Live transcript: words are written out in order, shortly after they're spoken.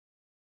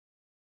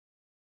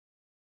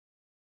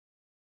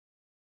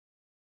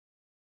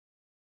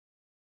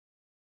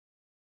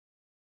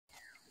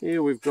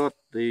Here we've got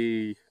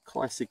the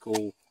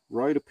classical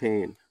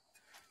Rotapan.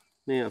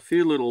 Now, a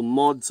few little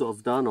mods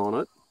I've done on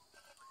it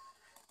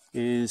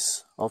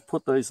is I've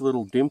put these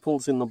little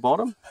dimples in the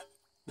bottom.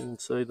 You can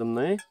see them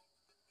there.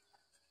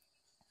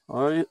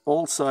 I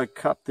also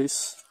cut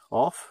this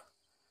off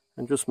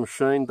and just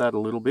machined that a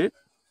little bit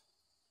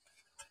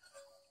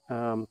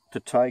to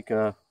take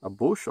a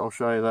bush. I'll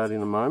show you that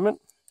in a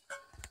moment.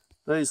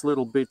 These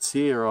little bits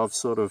here I've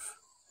sort of,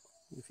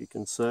 if you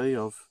can see,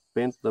 I've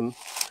bent them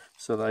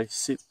so they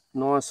sit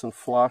nice and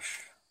flush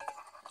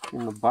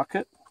in the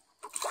bucket.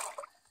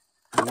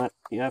 And that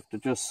you have to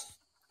just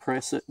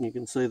press it and you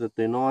can see that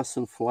they're nice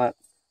and flat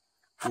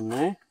in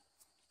there.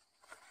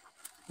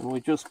 And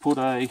we just put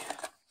a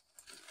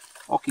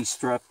hockey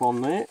strap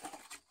on there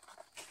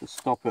to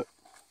stop it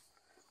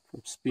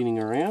from spinning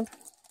around.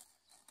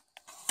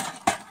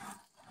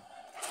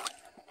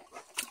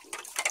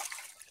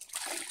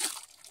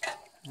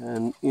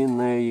 And in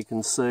there you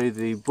can see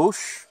the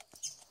bush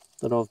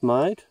that I've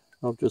made.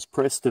 I've just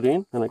pressed it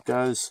in and it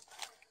goes,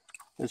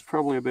 there's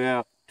probably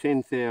about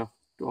 10 thou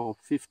or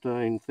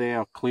 15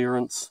 thou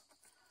clearance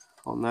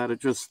on that. It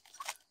just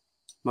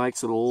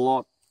makes it a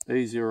lot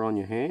easier on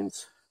your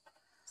hands.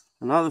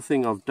 Another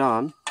thing I've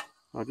done,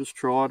 I just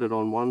tried it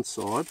on one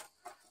side.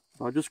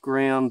 I just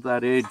ground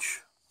that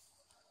edge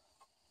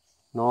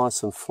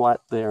nice and flat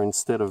there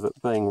instead of it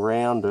being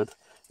rounded.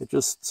 It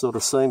just sort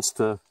of seems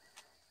to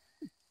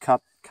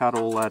cut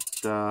all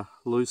that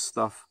loose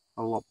stuff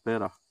a lot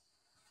better.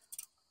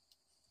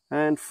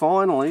 And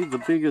finally,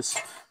 the biggest,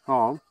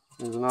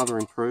 there's another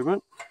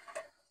improvement.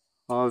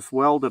 I've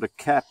welded a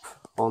cap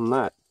on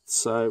that,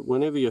 so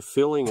whenever you're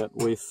filling it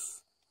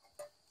with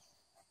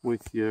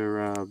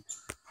your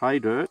hay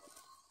dirt,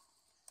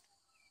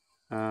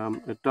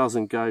 it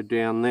doesn't go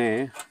down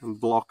there and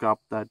block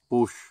up that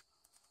bush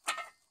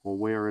or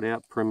wear it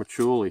out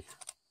prematurely.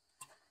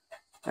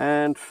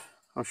 And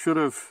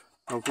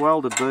I've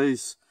welded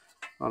these,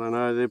 I don't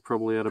know, they're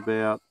probably at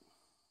about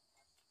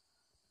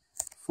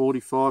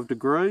 45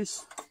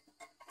 degrees.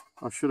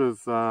 I should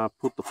have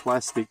put the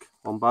plastic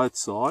on both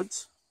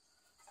sides,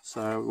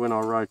 so when I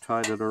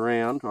rotate it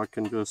around I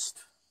can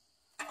just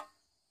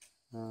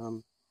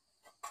grab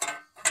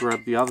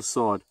the other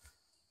side.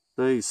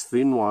 These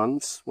thin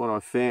ones, what I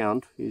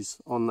found is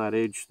on that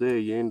edge there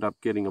you end up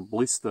getting a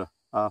blister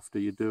after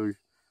you do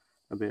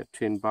about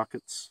 10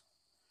 buckets.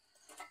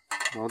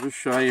 I'll just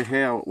show you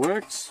how it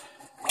works.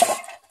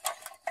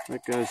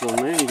 That goes on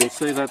there, you can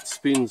see that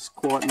spins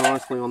quite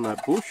nicely on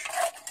that bush.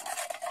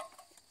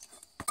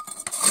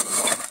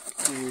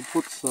 And we'll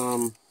put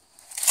some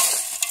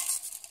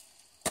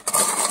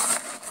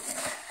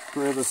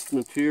crevice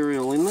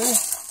material in there.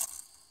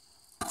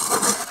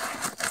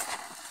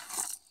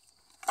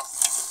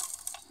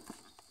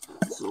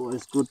 It's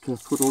always good to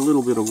put a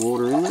little bit of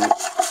water in there,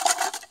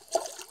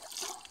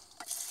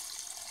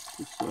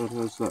 just so it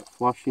has that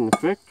flushing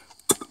effect.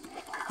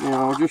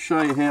 Now I'll just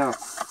show you how,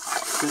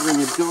 so when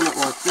you're doing it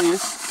like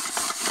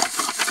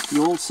this,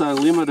 you're also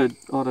limited,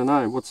 I don't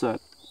know, what's that,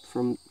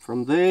 from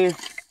there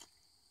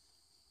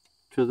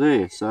to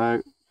there,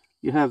 so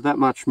you have that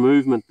much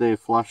movement there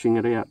flushing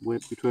it out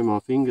between my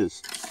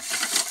fingers.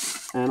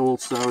 And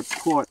also it's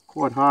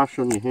quite harsh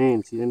on your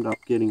hands, you end up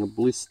getting a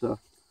blister.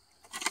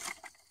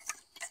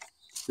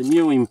 The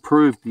new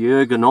improved the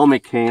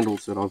ergonomic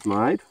handles that I've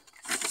made.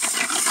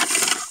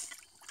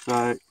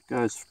 So it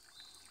goes,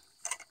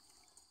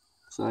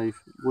 say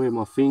where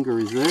my finger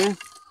is there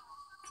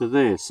to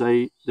there,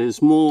 so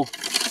there's more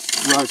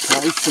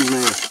rotation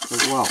there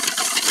as well.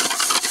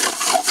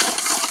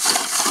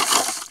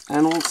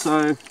 And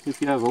also,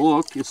 if you have a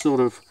look, you're sort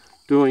of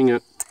doing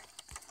it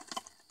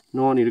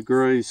 90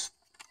 degrees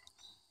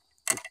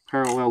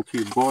parallel to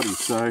your body,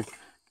 so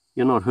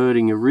you're not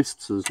hurting your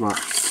wrists as much.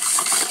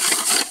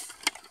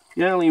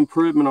 The only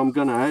improvement I'm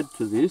going to add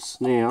to this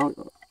now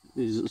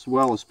is, as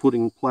well as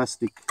putting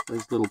plastic,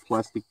 these little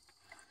plastic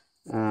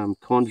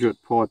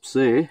conduit pipes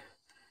there,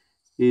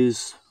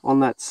 is on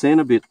that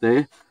center bit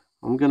there,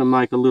 I'm going to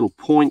make a little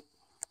point.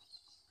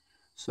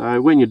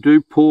 So when you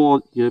do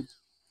pour your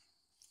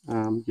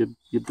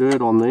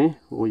dirt on there,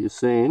 or your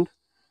sand,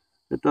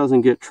 it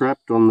doesn't get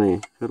trapped on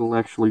there. It'll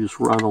actually just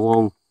run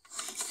along.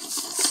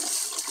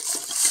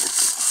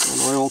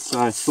 And I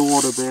also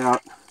thought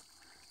about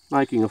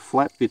making a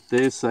flat bit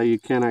there so you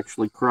can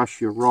actually crush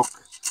your rock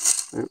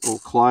or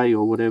clay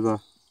or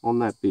whatever on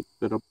that bit,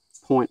 but a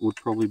point would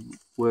probably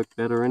work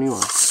better anyway.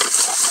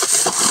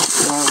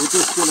 So we're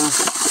just going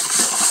to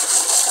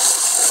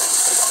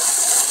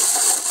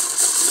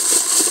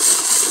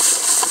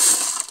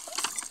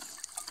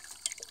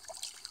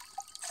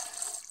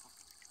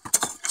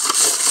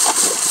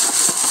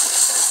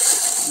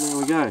there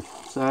we go.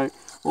 So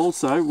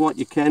also what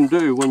you can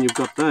do when you've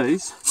got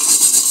these,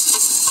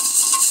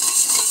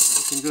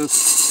 you can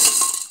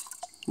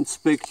just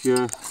inspect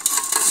your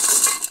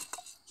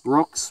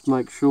rocks,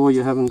 make sure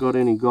you haven't got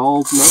any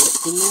gold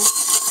nuggets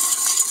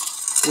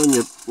in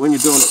there. When you're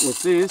doing it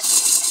with this,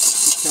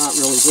 you can't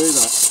really do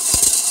that.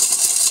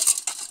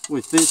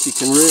 With this you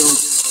can really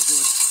give it a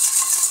good,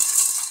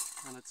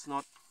 and it's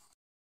not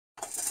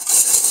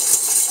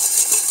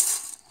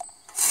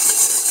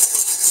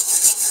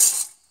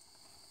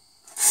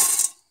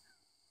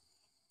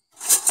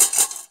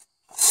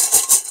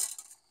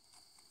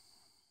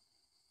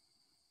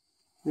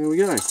There we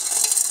go.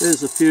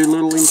 There's a few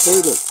little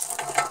improvements.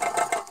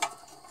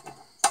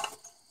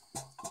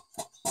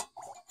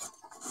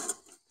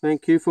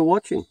 Thank you for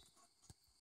watching.